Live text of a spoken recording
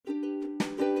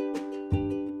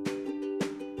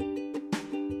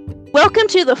Welcome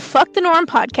to the Fuck the Norm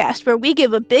podcast, where we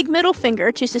give a big middle finger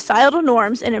to societal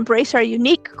norms and embrace our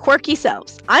unique, quirky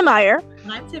selves. I'm Ire.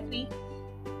 And I'm Tiffany.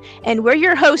 And we're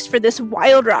your hosts for this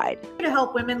wild ride. We're to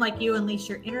help women like you unleash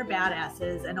your inner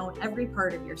badasses and own every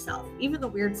part of yourself, even the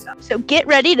weird stuff. So get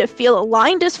ready to feel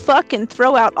aligned as fuck and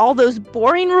throw out all those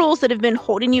boring rules that have been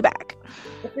holding you back.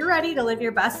 If you're ready to live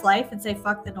your best life and say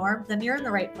fuck the norm, then you're in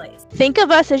the right place. Think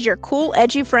of us as your cool,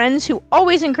 edgy friends who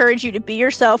always encourage you to be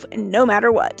yourself and no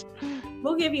matter what.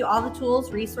 We'll give you all the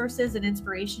tools, resources, and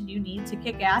inspiration you need to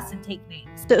kick ass and take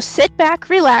names. So sit back,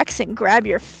 relax, and grab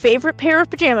your favorite pair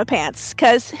of pajama pants,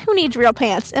 because who needs real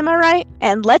pants, am I right?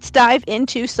 And let's dive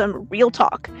into some real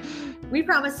talk. We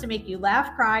promise to make you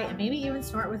laugh, cry, and maybe even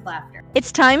snort with laughter.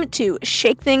 It's time to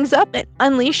shake things up and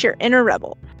unleash your inner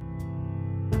rebel.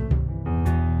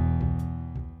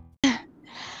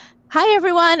 Hi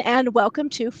everyone, and welcome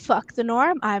to Fuck the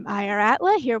Norm. I'm Ire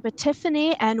Atla here with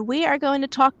Tiffany, and we are going to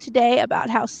talk today about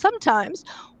how sometimes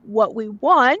what we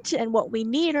want and what we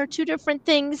need are two different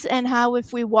things, and how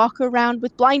if we walk around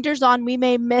with blinders on, we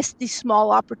may miss the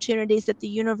small opportunities that the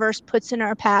universe puts in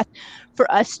our path for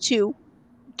us to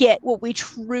get what we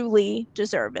truly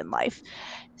deserve in life.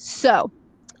 So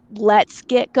let's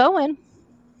get going.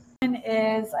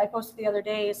 I posted the other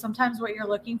day, sometimes what you're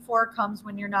looking for comes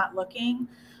when you're not looking.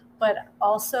 But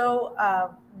also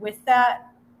with that,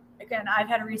 again, I've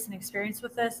had a recent experience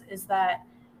with this, is that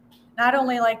not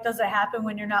only does it happen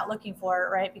when you're not looking for it,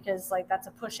 right? Because that's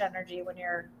a push energy when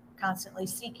you're constantly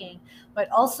seeking, but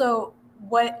also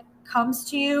what comes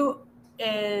to you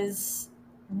is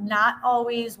not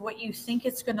always what you think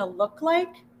it's going to look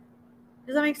like.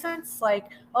 Does that make sense?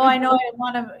 I know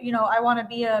I want to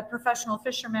be a professional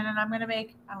fisherman and I'm going to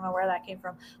make, I don't know where that came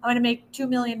from. I'm going to make $2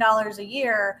 million a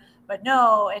year. But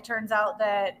no, it turns out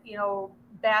that,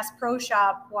 Bass Pro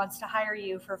Shop wants to hire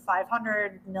you for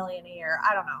 $500 million a year.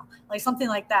 I don't know, something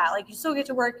like that. You still get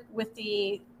to work with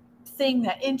the thing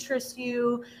that interests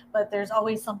you, but there's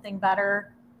always something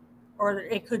better, or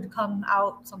it could come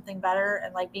out something better.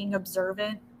 And being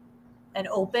observant and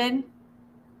open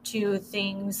to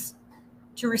things,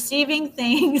 to receiving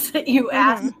things that you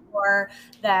ask for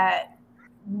that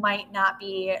might not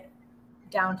be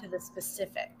down to the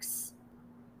specifics.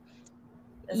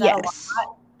 Is that a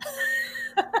lot?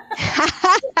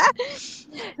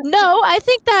 No, I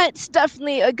think that's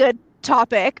definitely a good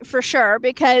topic for sure,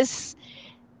 because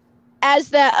as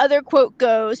that other quote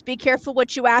goes, be careful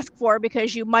what you ask for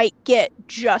because you might get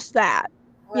just that.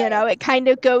 Right. It kind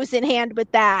of goes in hand with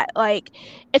that.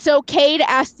 It's okay to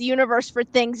ask the universe for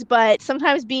things, but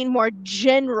sometimes being more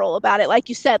general about it, like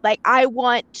you said, I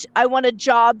want a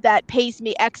job that pays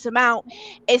me X amount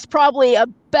is probably a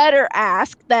better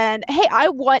ask than, hey, I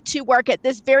want to work at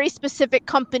this very specific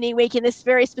company making this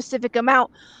very specific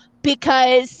amount.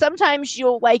 Because sometimes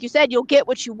you'll, like you said, you'll get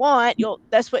what you want.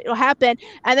 That's what will happen.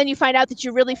 And then you find out that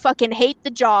you really fucking hate the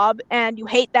job and you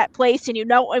hate that place and you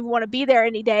don't even want to be there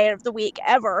any day of the week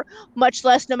ever, much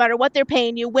less no matter what they're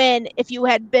paying you. When if you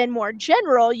had been more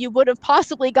general, you would have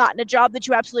possibly gotten a job that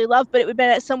you absolutely love, but it would have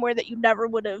been at somewhere that you never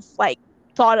would have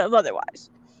thought of otherwise.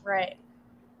 Right.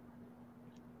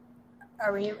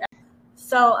 Are we?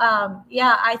 So,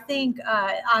 I think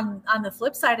on the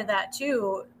flip side of that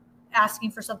too,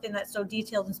 asking for something that's so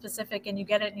detailed and specific and you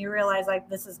get it and you realize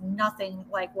this is nothing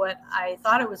like what I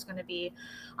thought it was going to be.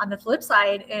 On the flip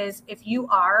side is if you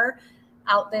are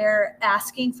out there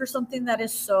asking for something that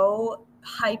is so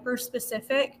hyper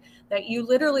specific that you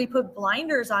literally put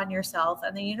blinders on yourself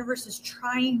and the universe is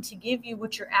trying to give you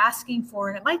what you're asking for.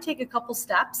 And it might take a couple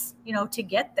steps, to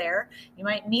get there. You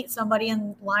might meet somebody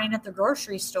in line at the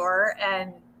grocery store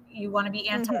and you want to be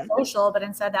antisocial, but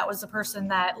instead that was the person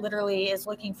that literally is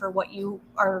looking for what you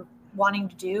are wanting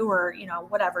to do, or,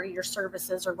 whatever your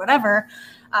services or whatever.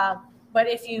 But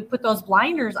if you put those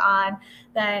blinders on,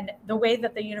 then the way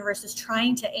that the universe is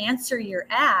trying to answer your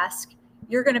ask,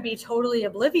 you're going to be totally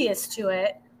oblivious to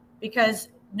it because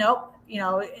nope,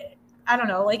 I don't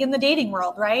know, in the dating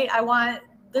world, right? I want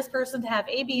this person to have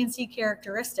A, B, and C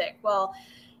characteristic. Well,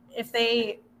 if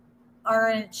they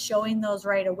aren't showing those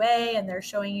right away and they're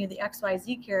showing you the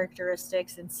XYZ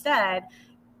characteristics instead,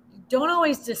 don't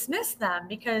always dismiss them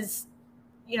because,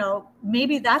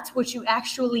 maybe that's what you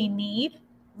actually need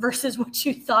versus what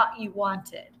you thought you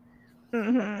wanted.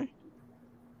 Mm-hmm.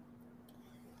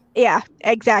 Yeah,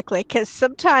 exactly. Because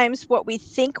sometimes what we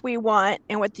think we want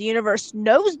and what the universe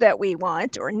knows that we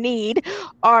want or need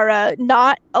are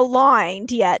not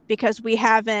aligned yet because we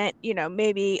haven't,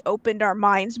 maybe opened our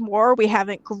minds more. We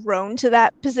haven't grown to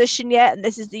that position yet. And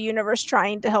this is the universe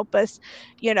trying to help us,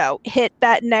 hit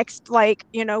that next, like,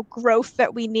 growth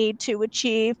that we need to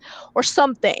achieve or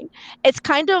something. It's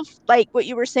kind of like what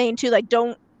you were saying too, like,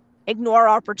 don't ignore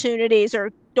opportunities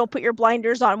or don't put your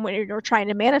blinders on when you're trying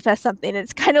to manifest something.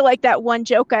 It's kind of like that one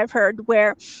joke I've heard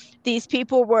where these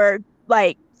people were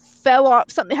like fell off,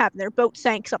 something happened, their boat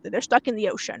sank, something, they're stuck in the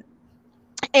ocean.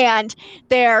 And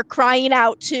they're crying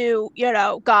out to,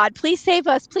 God, please save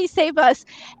us, please save us.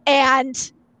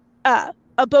 And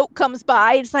a boat comes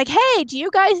by. It's like, hey, do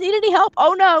you guys need any help?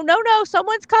 Oh, no, no, no,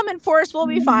 someone's coming for us. We'll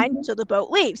be fine. So the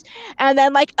boat leaves. And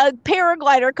then, like, a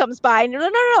paraglider comes by. And no, no,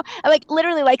 no. And, like,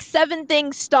 literally, like, 7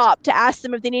 things stop to ask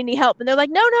them if they need any help. And they're like,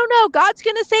 no, no, no, God's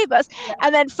going to save us. Yeah.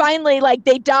 And then finally, like,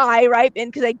 they die, right?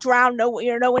 And because they drown, no one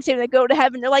saved them. They go to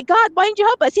heaven. They're like, God, why didn't you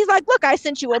help us? He's like, look, I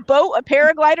sent you a boat, a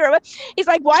paraglider. He's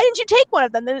like, why didn't you take one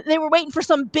of them? They were waiting for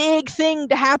some big thing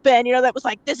to happen, that was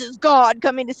like, this is God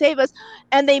coming to save us.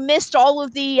 And they missed all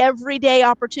of the everyday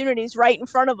opportunities right in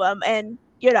front of them. And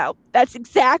that's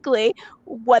exactly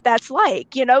what that's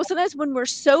like. Sometimes when we're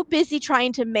so busy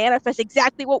trying to manifest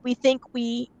exactly what we think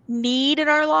we need in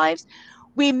our lives,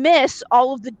 we miss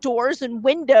all of the doors and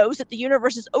windows that the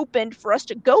universe has opened for us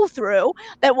to go through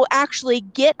that will actually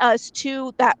get us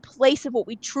to that place of what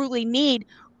we truly need,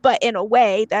 but in a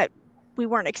way that we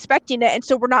weren't expecting it. And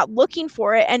so we're not looking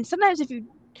for it. And sometimes if you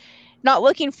not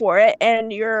looking for it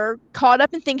and you're caught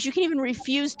up in things, you can even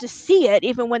refuse to see it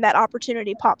even when that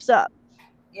opportunity pops up.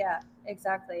 Yeah,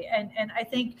 exactly. And I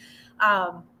think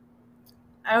I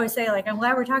always say, like, I'm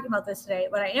glad we're talking about this today,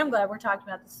 but I am glad we're talking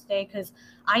about this today because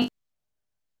I,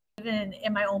 even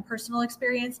in my own personal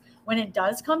experience, when it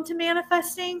does come to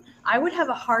manifesting, I would have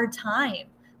a hard time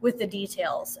with the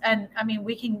details. And I mean,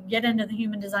 we can get into the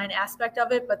human design aspect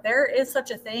of it, but there is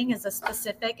such a thing as a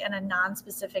specific and a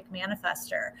non-specific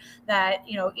manifester that,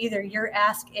 either your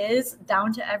ask is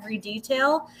down to every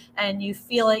detail and you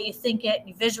feel it, you think it,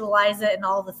 you visualize it and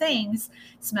all the things,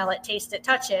 smell it, taste it,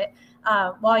 touch it,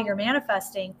 while you're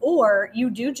manifesting, or you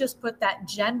do just put that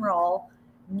general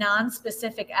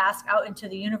non-specific ask out into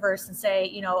the universe and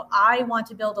say, I want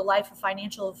to build a life of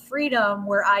financial freedom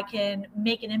where I can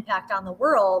make an impact on the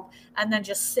world, and then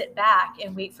just sit back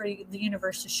and wait for the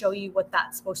universe to show you what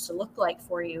that's supposed to look like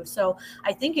for you. So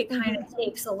I think it kind of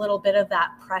takes a little bit of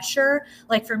that pressure.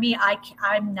 Like for me,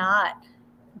 I'm not,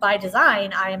 by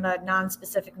design, I am a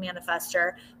non-specific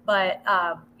manifester, but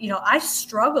I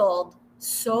struggled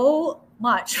so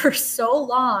much for so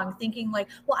long thinking like,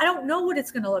 well, I don't know what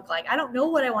it's going to look like. I don't know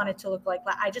what I want it to look like.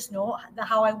 I just know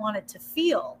how I want it to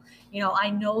feel. I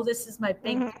know this is my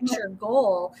big picture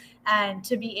goal, and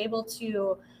to be able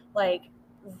to like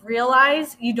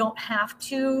realize you don't have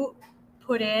to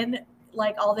put in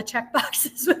like all the check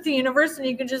boxes with the universe, and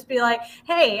you can just be like,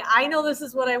 hey, I know this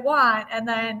is what I want, and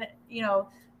then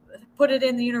put it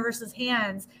in the universe's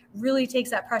hands, really takes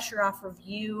that pressure off of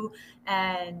you.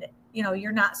 And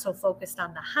you're not so focused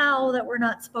on the how that we're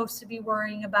not supposed to be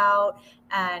worrying about.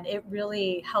 And it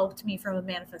really helped me from a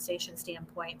manifestation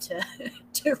standpoint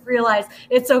to realize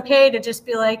it's okay to just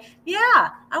be like,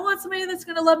 yeah, I want somebody that's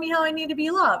going to love me how I need to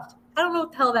be loved. I don't know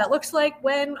what the hell that looks like,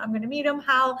 when I'm going to meet him,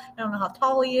 how, I don't know how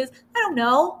tall he is. I don't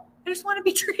know. I just want to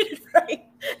be treated right,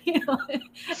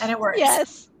 and it works.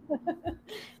 Yes.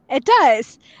 It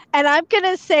does. And I'm going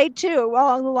to say too,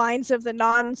 along the lines of the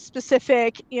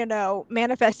non-specific,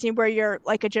 manifesting where you're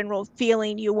like a general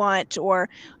feeling you want, or,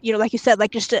 like you said,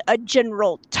 like just a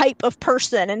general type of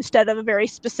person instead of a very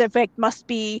specific, must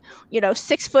be,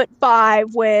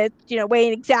 6'5" with,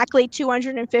 weighing exactly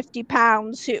 250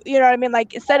 pounds, who, you know what I mean?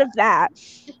 Like instead of that,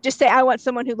 just say, I want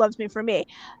someone who loves me for me.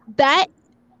 That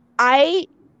I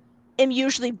am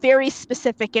usually very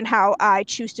specific in how I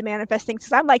choose to manifest things,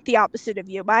 because I'm like the opposite of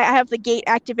you. I have the gate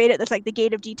activated. That's like the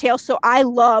gate of details. So I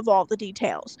love all the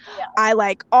details. Yeah. I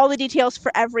like all the details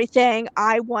for everything.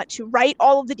 I want to write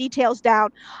all of the details down.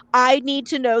 I need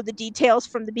to know the details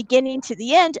from the beginning to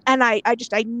the end. And I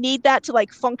need that to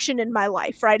like function in my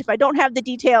life, right? If I don't have the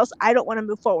details, I don't want to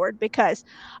move forward because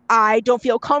I don't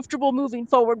feel comfortable moving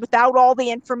forward without all the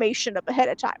information up ahead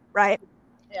of time, right?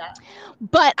 Yeah.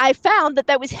 But I found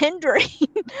that was hindering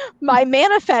my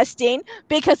manifesting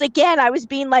because, again, I was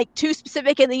being like too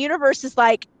specific, and the universe is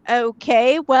like,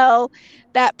 okay, well,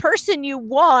 that person you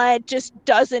want just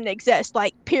doesn't exist,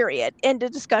 like, period, end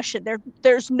of discussion.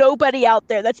 There's nobody out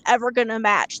there that's ever going to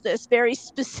match this very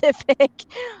specific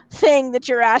thing that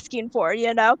you're asking for,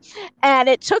 you know? And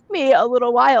it took me a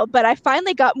little while, but I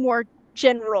finally got more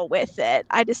general with it.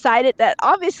 I decided that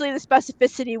obviously the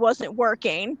specificity wasn't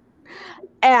working,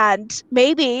 and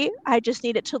maybe I just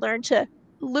needed to learn to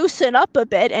loosen up a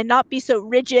bit and not be so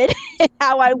rigid in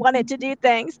how I wanted to do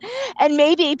things, and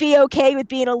maybe be okay with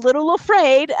being a little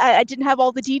afraid. I didn't have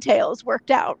all the details worked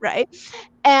out, right?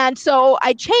 And so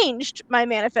I changed my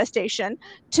manifestation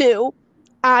to,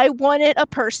 I wanted a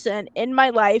person in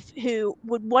my life who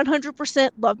would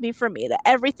 100% love me for me, that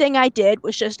everything I did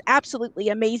was just absolutely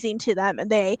amazing to them,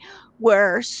 and they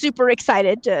were super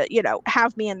excited to,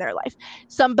 have me in their life.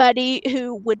 Somebody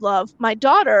who would love my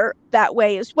daughter that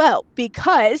way as well,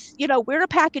 because, we're a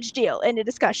package deal in a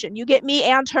discussion. You get me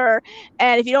and her,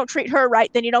 and if you don't treat her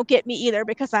right, then you don't get me either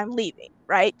because I'm leaving,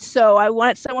 right? So I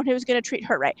wanted someone who was going to treat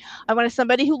her right. I wanted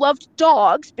somebody who loved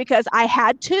dogs because I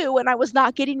had two and I was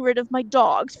not getting rid of my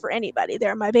dogs for anybody.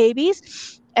 They're my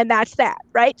babies. And that's that,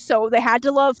 right? So they had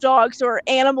to love dogs or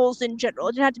animals in general.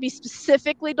 It didn't have to be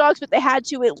specifically dogs, but they had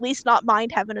to at least not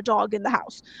mind having a dog in the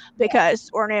house because,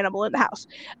 or an animal in the house.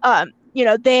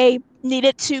 They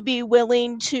needed to be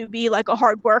willing to be like a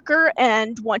hard worker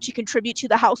and want to contribute to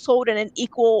the household in an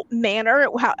equal manner,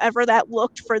 however that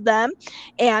looked for them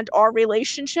and our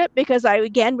relationship, because I,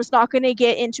 again, was not going to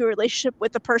get into a relationship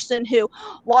with a person who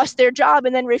lost their job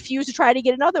and then refused to try to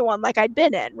get another one like I'd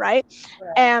been in, right?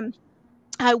 And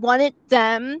I wanted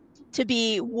them to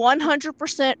be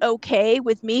 100% okay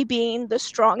with me being the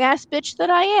strong ass bitch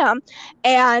that I am,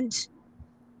 and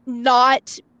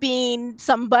not being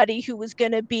somebody who was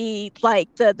going to be like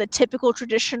the typical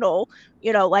traditional,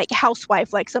 like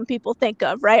housewife, like some people think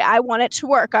of, right? I want it to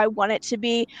work. I want it to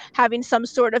be having some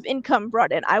sort of income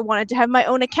brought in. I wanted to have my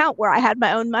own account where I had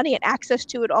my own money and access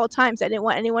to it all times. I didn't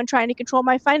want anyone trying to control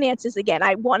my finances again.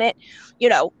 I wanted,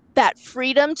 that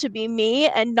freedom to be me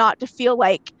and not to feel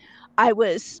like I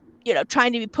was,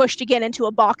 trying to be pushed again into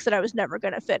a box that I was never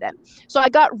going to fit in. So I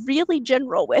got really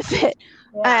general with it.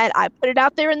 Yeah. And I put it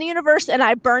out there in the universe and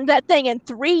I burned that thing. And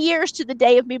 3 years to the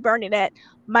day of me burning it,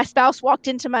 my spouse walked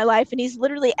into my life and he's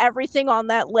literally everything on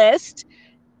that list,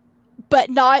 but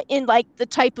not in like the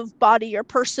type of body or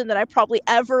person that I probably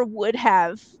ever would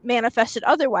have manifested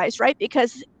otherwise, right?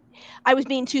 Because I was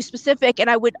being too specific,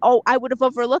 and I would have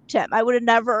overlooked him. I would have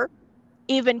never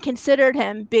even considered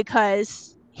him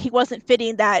because he wasn't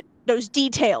fitting those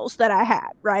details that I had,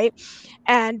 right?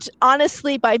 And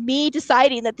honestly, by me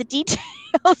deciding that the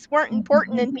details weren't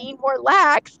important and being more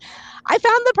lax, I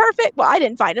found I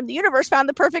didn't find him. The universe found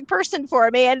the perfect person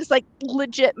for me, and it's like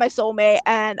legit my soulmate.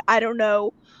 And I don't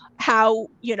know how,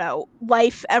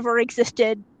 life ever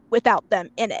existed without them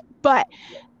in it. But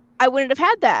I wouldn't have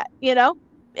had that,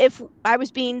 if I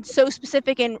was being so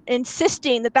specific and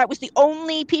insisting that was the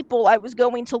only people I was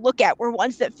going to look at were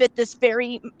ones that fit this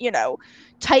very,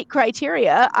 tight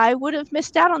criteria. I would have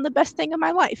missed out on the best thing in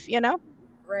my life.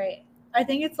 Right. I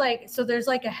think it's like, so there's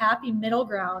like a happy middle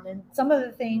ground, and some of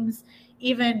the things,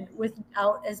 even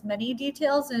without as many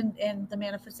details in the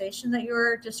manifestation that you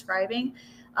were describing,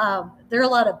 there are a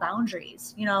lot of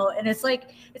boundaries, and it's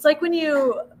like when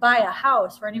you buy a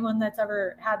house, for anyone that's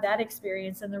ever had that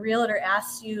experience, and the realtor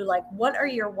asks you, like, what are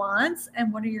your wants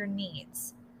and what are your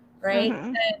needs, right? Mm-hmm.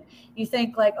 And you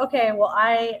think like, okay, well,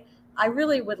 I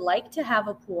really would like to have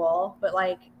a pool, but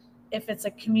like, if it's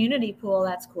a community pool,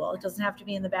 that's cool. It doesn't have to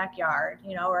be in the backyard,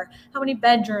 or how many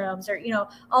bedrooms, or,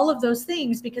 all of those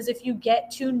things. Because if you get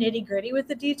too nitty gritty with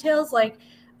the details, like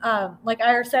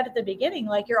I said at the beginning,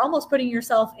 like, you're almost putting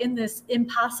yourself in this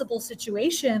impossible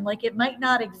situation. Like, it might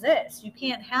not exist. You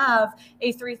can't have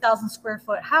a 3,000 square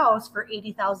foot house for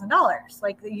 $80,000.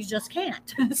 Like, you just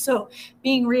can't. So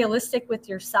being realistic with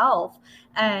yourself.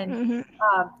 And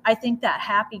I think that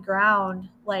happy ground,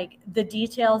 like the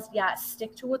details, yes,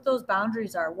 stick to what those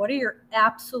boundaries are. What are your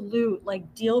absolute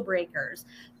like deal breakers,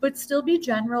 but still be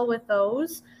general with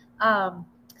those.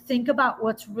 Think about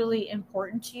what's really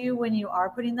important to you when you are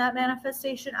putting that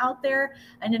manifestation out there.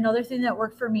 And another thing that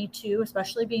worked for me too,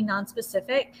 especially being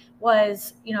non-specific,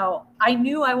 was, I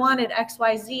knew I wanted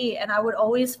XYZ, and I would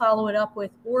always follow it up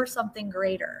with, or something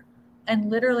greater. And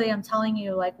literally, I'm telling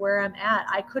you, like, where I'm at,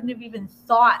 I couldn't have even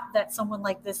thought that someone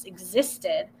like this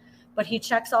existed, but he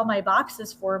checks all my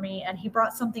boxes for me. And he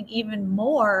brought something even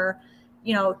more,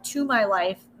 to my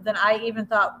life than I even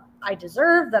thought I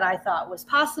deserved, that I thought was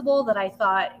possible, that I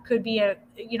thought could be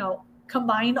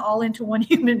combined all into one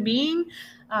human being.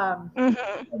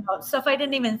 Mm-hmm. Stuff I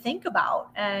didn't even think about.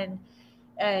 And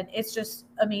it's just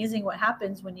amazing what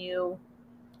happens when you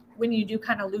do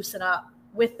kind of loosen up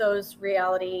with those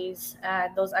realities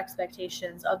and those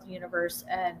expectations of the universe,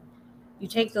 and you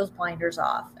take those blinders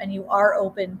off and you are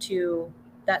open to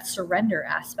that surrender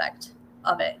aspect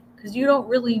of it. Because you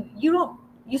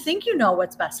think you know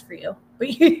what's best for you, but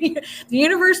the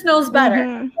universe knows better.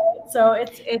 Mm-hmm. Right? So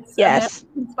it's Yes.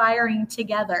 inspiring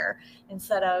together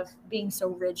instead of being so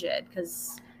rigid,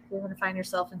 because you're going to find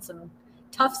yourself in some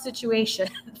tough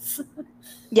situations.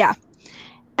 Yeah.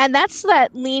 And that's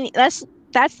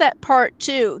that part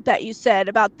too that you said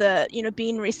about the,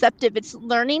 being receptive. It's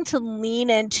learning to lean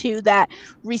into that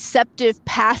receptive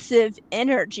passive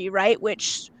energy, right?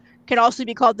 Which can also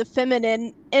be called the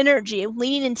feminine energy,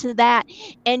 leaning into that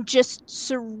and just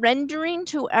surrendering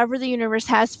to whatever the universe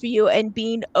has for you and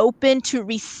being open to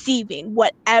receiving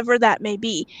whatever that may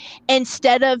be,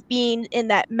 instead of being in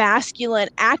that masculine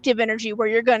active energy where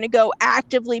you're going to go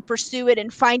actively pursue it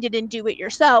and find it and do it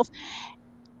yourself.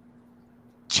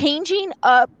 Changing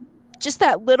up just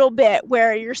that little bit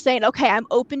where you're saying, okay, I'm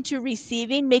open to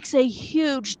receiving, makes a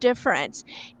huge difference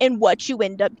in what you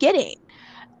end up getting.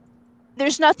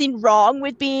 There's nothing wrong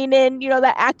with being in,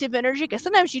 that active energy, because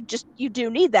sometimes you do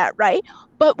need that, right?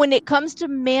 But when it comes to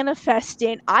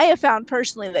manifesting, I have found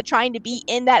personally that trying to be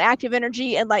in that active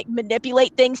energy and like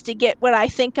manipulate things to get what I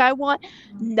think I want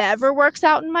never works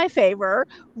out in my favor,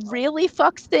 really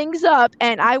fucks things up,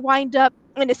 and I wind up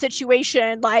in a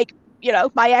situation like,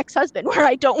 my ex-husband, where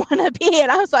I don't want to be.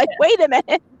 And I was like, wait a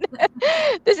minute,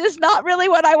 this is not really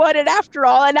what I wanted after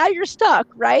all. And now you're stuck,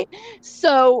 right?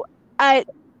 So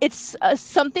it's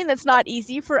something that's not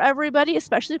easy for everybody,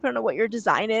 especially depending on what your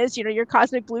design is, your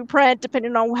cosmic blueprint,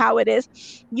 depending on how it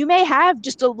is. You may have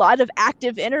just a lot of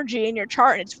active energy in your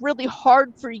chart, and it's really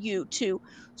hard for you to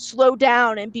slow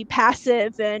down and be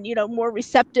passive and, more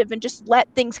receptive and just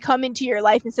let things come into your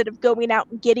life instead of going out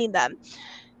and getting them.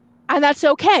 And that's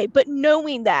okay. But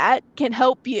knowing that can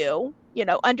help you,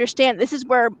 understand this is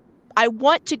where I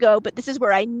want to go, but this is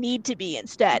where I need to be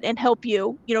instead, and help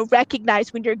you,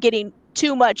 recognize when you're getting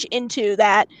too much into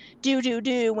that do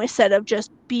instead of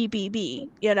just be.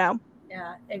 Yeah,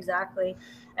 exactly.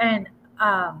 And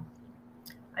I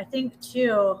think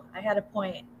too, I had a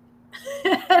point.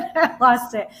 I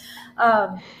lost it.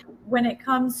 When it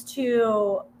comes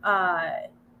to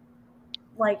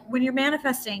like when you're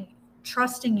manifesting,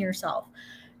 trusting yourself,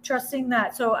 trusting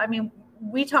that. So, I mean,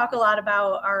 we talk a lot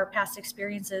about our past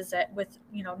experiences with,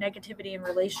 negativity in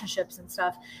relationships and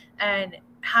stuff, and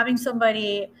having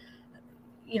somebody,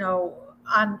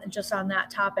 on that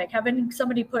topic, having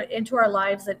somebody put into our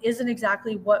lives that isn't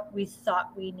exactly what we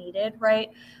thought we needed,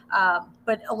 right?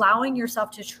 But allowing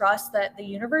yourself to trust that the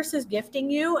universe is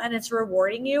gifting you and it's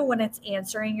rewarding you when it's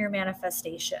answering your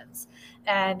manifestations.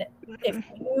 And if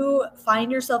you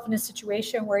find yourself in a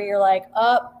situation where you're like,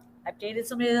 I've dated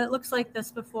somebody that looks like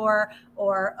this before,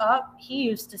 or he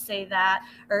used to say that,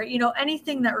 or,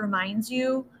 anything that reminds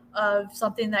you of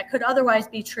something that could otherwise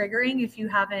be triggering if you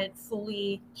haven't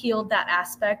fully healed that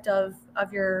aspect of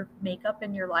your makeup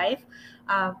in your life,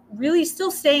 really still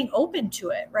staying open to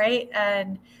it, right?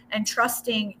 And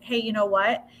trusting, hey, you know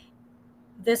what?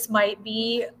 This might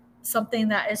be something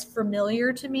that is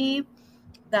familiar to me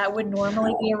that would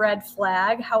normally be a red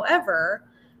flag. However,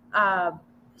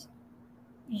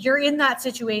 you're in that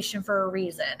situation for a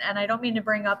reason. And I don't mean to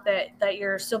bring up that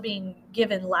you're still being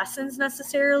given lessons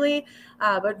necessarily,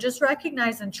 but just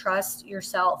recognize and trust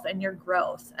yourself and your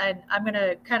growth. And I'm going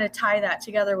to kind of tie that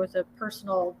together with a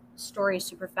personal story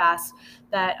super fast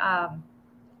that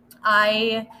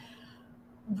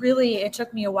it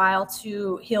took me a while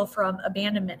to heal from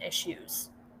abandonment issues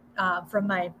from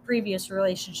my previous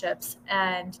relationships,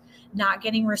 and not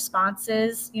getting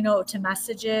responses, to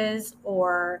messages,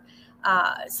 or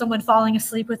someone falling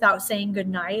asleep without saying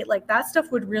goodnight. Like that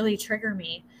stuff would really trigger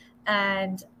me.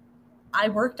 And I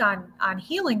worked on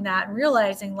healing that and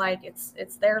realizing like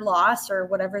it's their loss or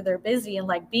whatever, they're busy, and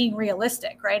like being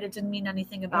realistic, right? It didn't mean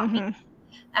anything about me.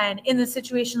 And in the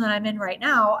situation that I'm in right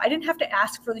now, I didn't have to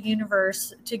ask for the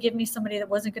universe to give me somebody that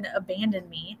wasn't going to abandon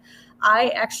me. I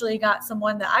actually got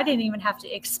someone that I didn't even have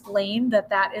to explain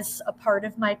that is a part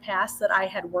of my past that I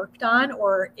had worked on,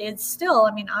 or is still,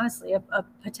 I mean, honestly,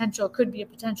 could be a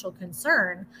potential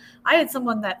concern. I had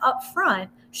someone that up front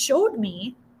showed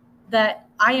me that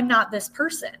I am not this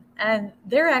person. and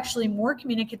they're actually more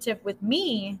communicative with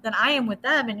me than I am with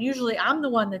them. And usually I'm the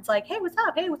one that's like, hey, what's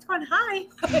up? Hey, what's going on? Hi.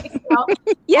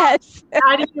 Yes.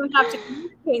 I didn't even have to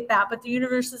communicate that, but the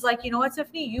universe is like, you know what,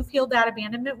 Tiffany, you've healed that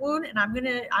abandonment wound, and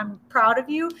I'm proud of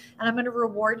you, and I'm going to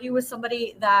reward you with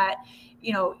somebody that,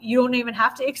 you know, you don't even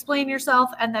have to explain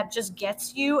yourself, and that just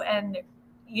gets you, and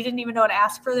you didn't even know to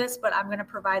ask for this, but I'm going to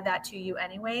provide that to you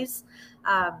anyways.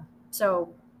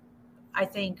 So I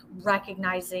think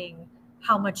recognizing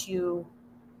how much you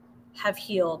have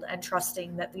healed and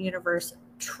trusting that the universe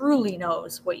truly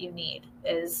knows what you need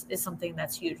is something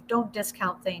that's huge. Don't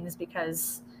discount things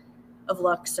because of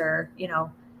looks, or, you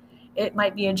know, it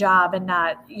might be a job and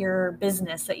not your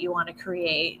business that you want to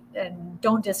create. And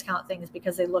don't discount things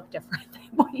because they look different than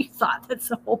what you thought. That's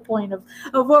the whole point of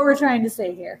what we're trying to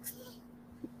say here.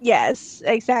 Yes,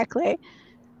 exactly.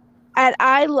 And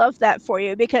I love that for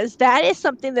you, because that is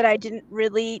something that I didn't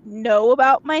really know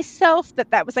about myself,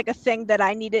 that was like a thing that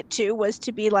I needed to, was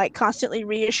to be like constantly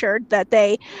reassured that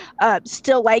they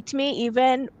still liked me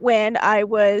even when I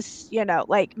was, you know,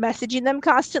 like messaging them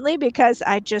constantly, because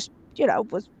I just, you know,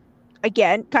 was,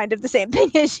 again, kind of the same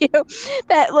thing as you,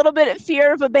 that little bit of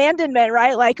fear of abandonment,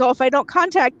 right? Like, oh, if I don't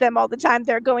contact them all the time,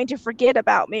 they're going to forget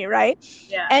about me, right?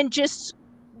 Yeah. And just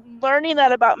learning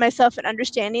that about myself and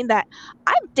understanding that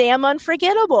I'm damn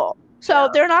unforgettable. So Yeah.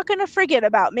 they're not going to forget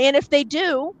about me. And if they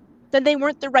do, then they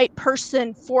weren't the right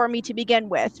person for me to begin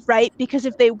with, right? Because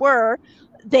if they were,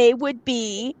 they would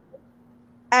be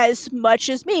as much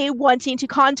as me wanting to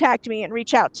contact me and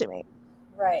reach out to me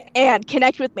Right. and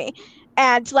connect with me.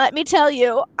 And let me tell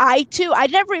you, I too, I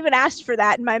never even asked for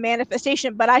that in my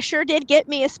manifestation, but I sure did get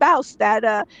me a spouse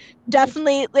that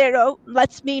definitely, you know,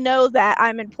 lets me know that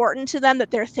I'm important to them, that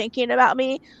they're thinking about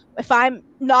me. If I'm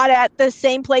not at the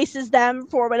same place as them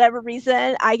for whatever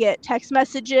reason, I get text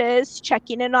messages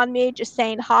checking in on me, just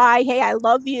saying hi, hey, I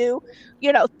love you,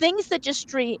 you know, things that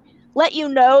just let you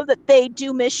know that they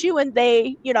do miss you, and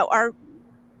they, you know, are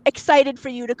excited for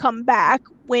you to come back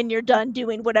when you're done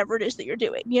doing whatever it is that you're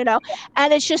doing, you know?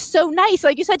 And it's just so nice,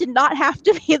 like you said, to not have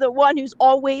to be the one who's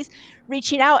always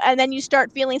reaching out. And then you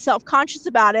start feeling self conscious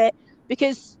about it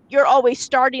because you're always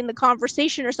starting the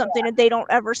conversation or something, and they don't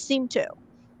ever seem to.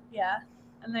 Yeah.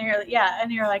 And then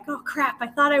you're like, oh crap, I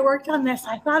thought I worked on this.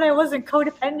 I thought I wasn't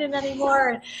codependent anymore.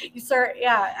 And you start,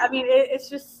 yeah. I mean, it's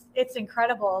just, it's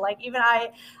incredible. Like, even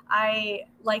I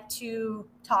like to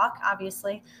talk,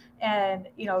 obviously, and,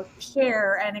 you know,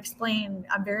 share and explain.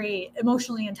 I'm very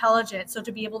emotionally intelligent. So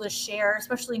to be able to share,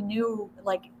 especially new,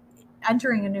 like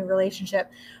entering a new relationship,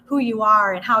 who you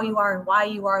are and how you are and why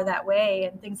you are that way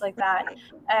and things like that.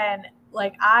 And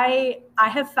like, I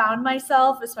have found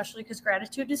myself, especially because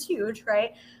gratitude is huge,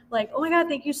 right? Like, oh my God,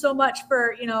 thank you so much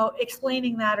for, you know,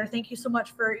 explaining that, or thank you so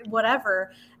much for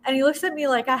whatever. And he looks at me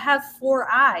like I have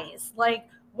four eyes. Like,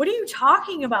 what are you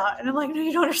talking about? And I'm like, no,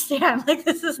 you don't understand. Like,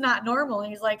 this is not normal. And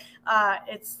he's like,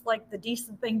 it's like the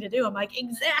decent thing to do. I'm like,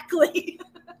 exactly.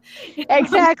 You know?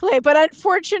 Exactly. But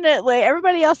unfortunately,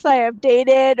 everybody else I have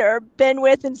dated or been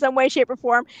with in some way, shape, or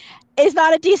form is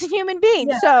not a decent human being.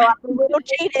 Yeah. So I'm a little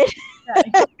jaded.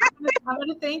 Yeah, I'm going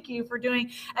to thank you for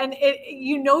doing, and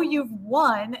you know, you've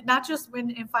won, not just when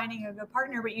in finding a good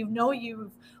partner, but you know,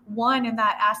 you've won in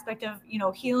that aspect of, you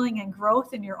know, healing and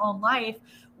growth in your own life,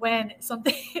 when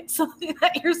something something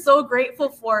that you're so grateful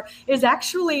for is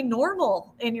actually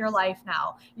normal in your life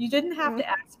now. You didn't have to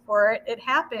ask for it. It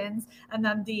happens. And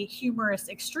then the humorous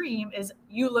extreme is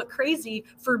you look crazy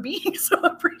for being so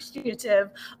appreciative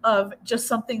of just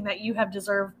something that you have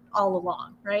deserved all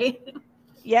along, right?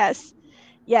 Yes.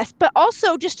 Yes. But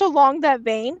also, just along that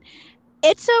vein,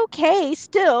 it's okay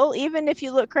still, even if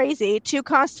you look crazy, to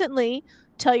constantly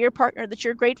tell your partner that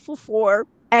you're grateful for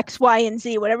X, Y, and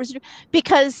Z, whatever's,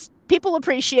 because people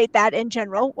appreciate that in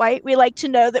general, right? We like to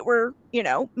know that we're, you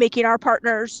know, making our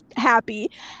partners happy.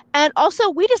 And also,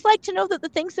 we just like to know that the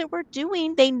things that we're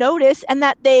doing, they notice and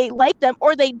that they like them,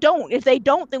 or they don't. If they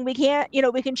don't, then we can't, you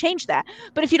know, we can change that.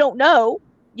 But if you don't know,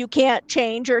 you can't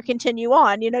change or continue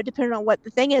on, you know, depending on what the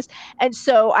thing is. And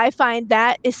so I find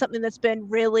that is something that's been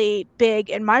really big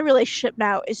in my relationship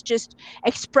now, is just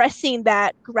expressing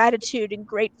that gratitude and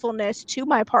gratefulness to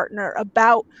my partner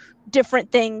about different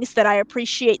things that I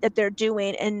appreciate that they're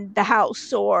doing in the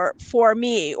house or for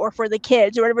me or for the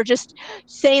kids or whatever. Just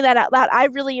saying that out loud. I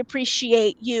really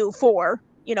appreciate you for,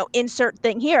 you know, insert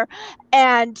thing here.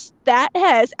 And that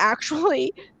has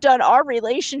actually done our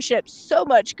relationship so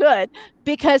much good,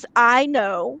 because I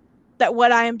know that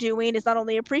what I am doing is not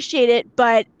only appreciated,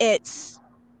 but it's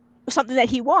something that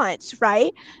he wants,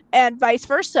 right? And vice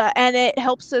versa. And it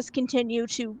helps us continue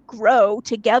to grow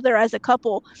together as a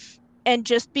couple. and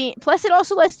just being, plus it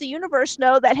also lets the universe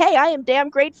know that, hey, I am damn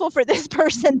grateful for this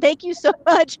person. Thank you so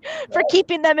much for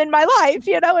keeping them in my life,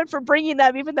 and for bringing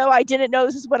them, even though I didn't know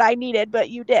this is what I needed, but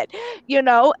you did,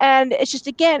 and it's just,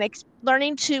 again,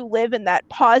 learning to live in that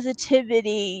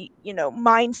positivity,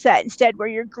 mindset instead, where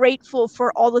you're grateful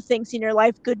for all the things in your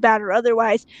life, good, bad, or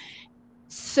otherwise,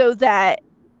 so that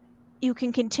you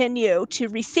can continue to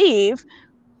receive,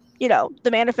 the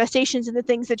manifestations and the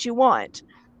things that you want.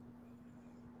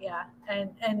 Yeah.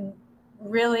 And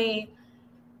really,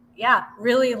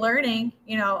 really learning,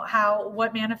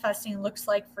 what manifesting looks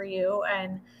like for you,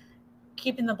 and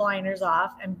keeping the blinders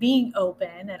off and being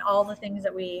open, and all the things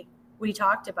that we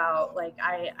talked about. Like,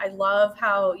 I love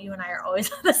how you and I are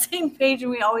always on the same page, and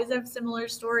we always have similar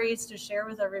stories to share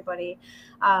with everybody,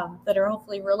 that are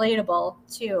hopefully relatable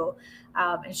too,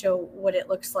 and show what it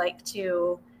looks like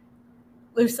to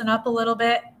loosen up a little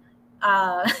bit,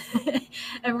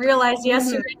 and realize,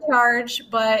 yes, you're in charge,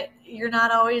 but you're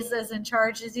not always as in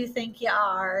charge as you think you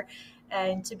are,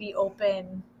 and to be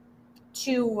open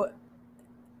to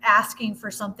asking for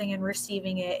something and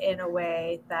receiving it in a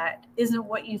way that isn't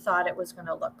what you thought it was going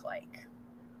to look like.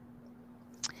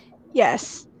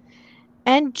 Yes.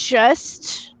 And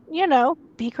just,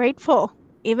 be grateful.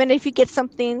 Even if you get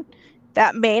something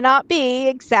that may not be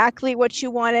exactly what you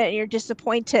wanted and you're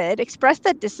disappointed, express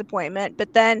that disappointment,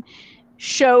 but then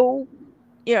show,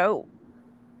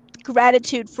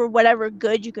 gratitude for whatever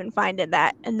good you can find in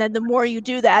that. And then the more you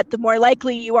do that, the more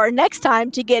likely you are next time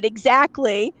to get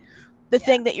exactly the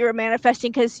thing that you're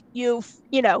manifesting, because you've,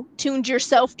 tuned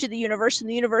yourself to the universe and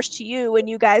the universe to you, and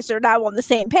you guys are now on the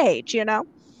same page,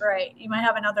 Right. You might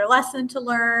have another lesson to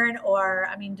learn, or,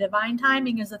 divine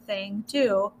timing is a thing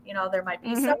too. There might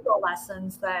be several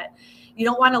lessons that you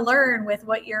don't want to learn with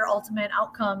what your ultimate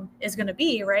outcome is going to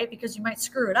be, right? Because you might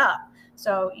screw it up.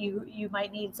 So you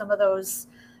might need some of those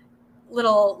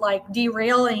little, like,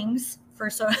 derailings, for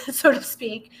so to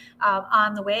speak,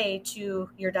 on the way to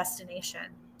your destination.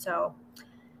 So.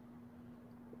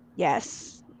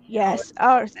 Yes.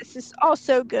 Oh, this is all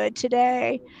so good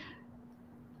today.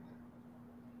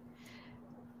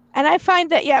 And I find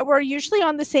that, we're usually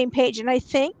on the same page. And I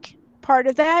think part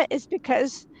of that is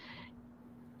because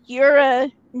you're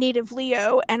a native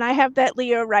Leo and I have that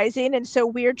Leo rising. And so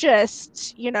we're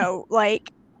just,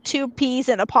 like two peas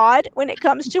in a pod when it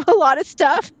comes to a lot of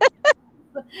stuff.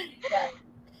 Yeah.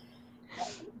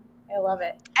 I love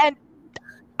it. And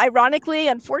ironically,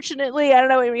 unfortunately, I don't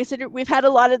know, we've had a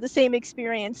lot of the same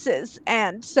experiences.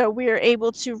 And so we're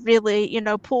able to really,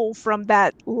 pull from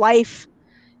that life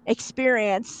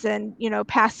experience and,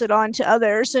 pass it on to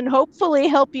others, and hopefully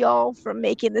help y'all from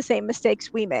making the same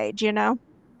mistakes we made,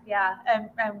 Yeah.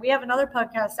 And we have another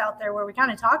podcast out there where we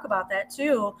kind of talk about that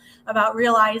too, about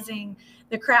realizing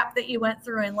the crap that you went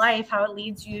through in life, how it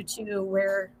leads you to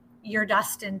where you're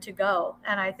destined to go.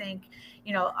 And I think,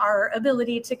 our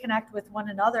ability to connect with one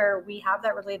another, we have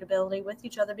that relatability with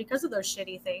each other because of those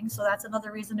shitty things. So that's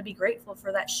another reason to be grateful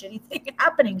for that shitty thing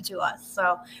happening to us.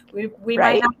 So we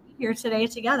might not be here today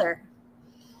together.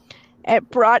 It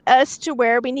brought us to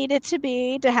where we needed to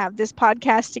be to have this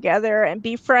podcast together and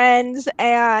be friends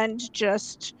and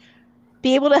just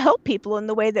be able to help people in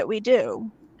the way that we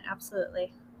do.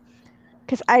 Absolutely.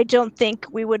 Because I don't think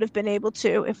we would have been able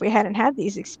to if we hadn't had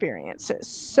these experiences.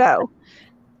 So,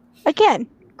 again,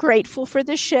 grateful for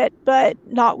the shit, but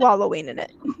not wallowing in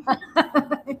it.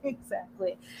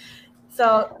 Exactly.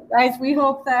 So, guys, we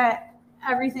hope that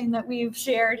everything that we've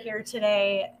shared here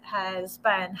today has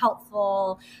been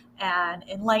helpful and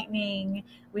enlightening.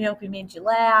 We hope we made you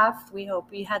laugh. We hope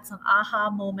we had some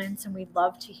aha moments, and we'd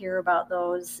love to hear about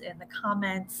those in the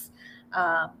comments.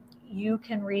 You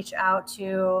can reach out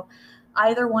to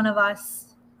either one of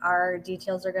us. Our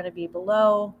details are going to be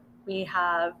below. We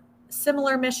have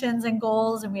similar missions and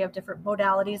goals, and we have different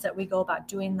modalities that we go about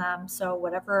doing them. So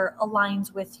whatever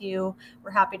aligns with you,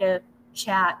 we're happy to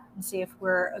chat and see if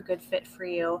we're a good fit for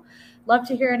you. Love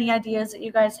to hear any ideas that you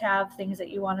guys have, things that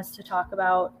you want us to talk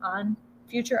about on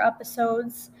future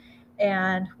episodes.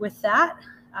 And with that,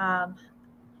 I'm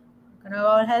going to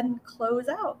go ahead and close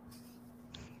out.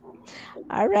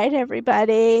 All right,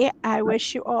 everybody. I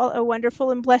wish you all a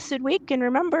wonderful and blessed week. And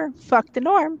remember, fuck the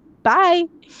norm. Bye.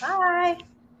 Bye.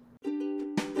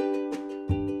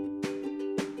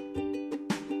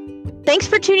 Thanks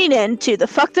for tuning in to the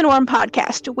Fuck the Norm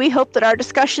podcast. We hope that our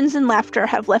discussions and laughter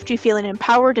have left you feeling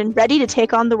empowered and ready to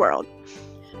take on the world.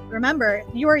 Remember,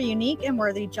 you are unique and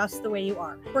worthy just the way you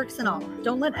are, quirks and all.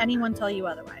 Don't let anyone tell you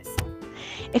otherwise.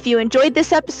 If you enjoyed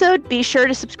this episode, be sure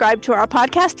to subscribe to our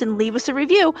podcast and leave us a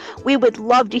review. We would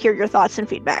love to hear your thoughts and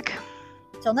feedback.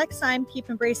 Till next time, keep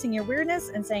embracing your weirdness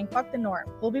and saying fuck the norm.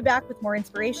 We'll be back with more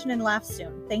inspiration and laughs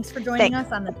soon. Thanks for joining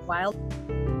us on the Wild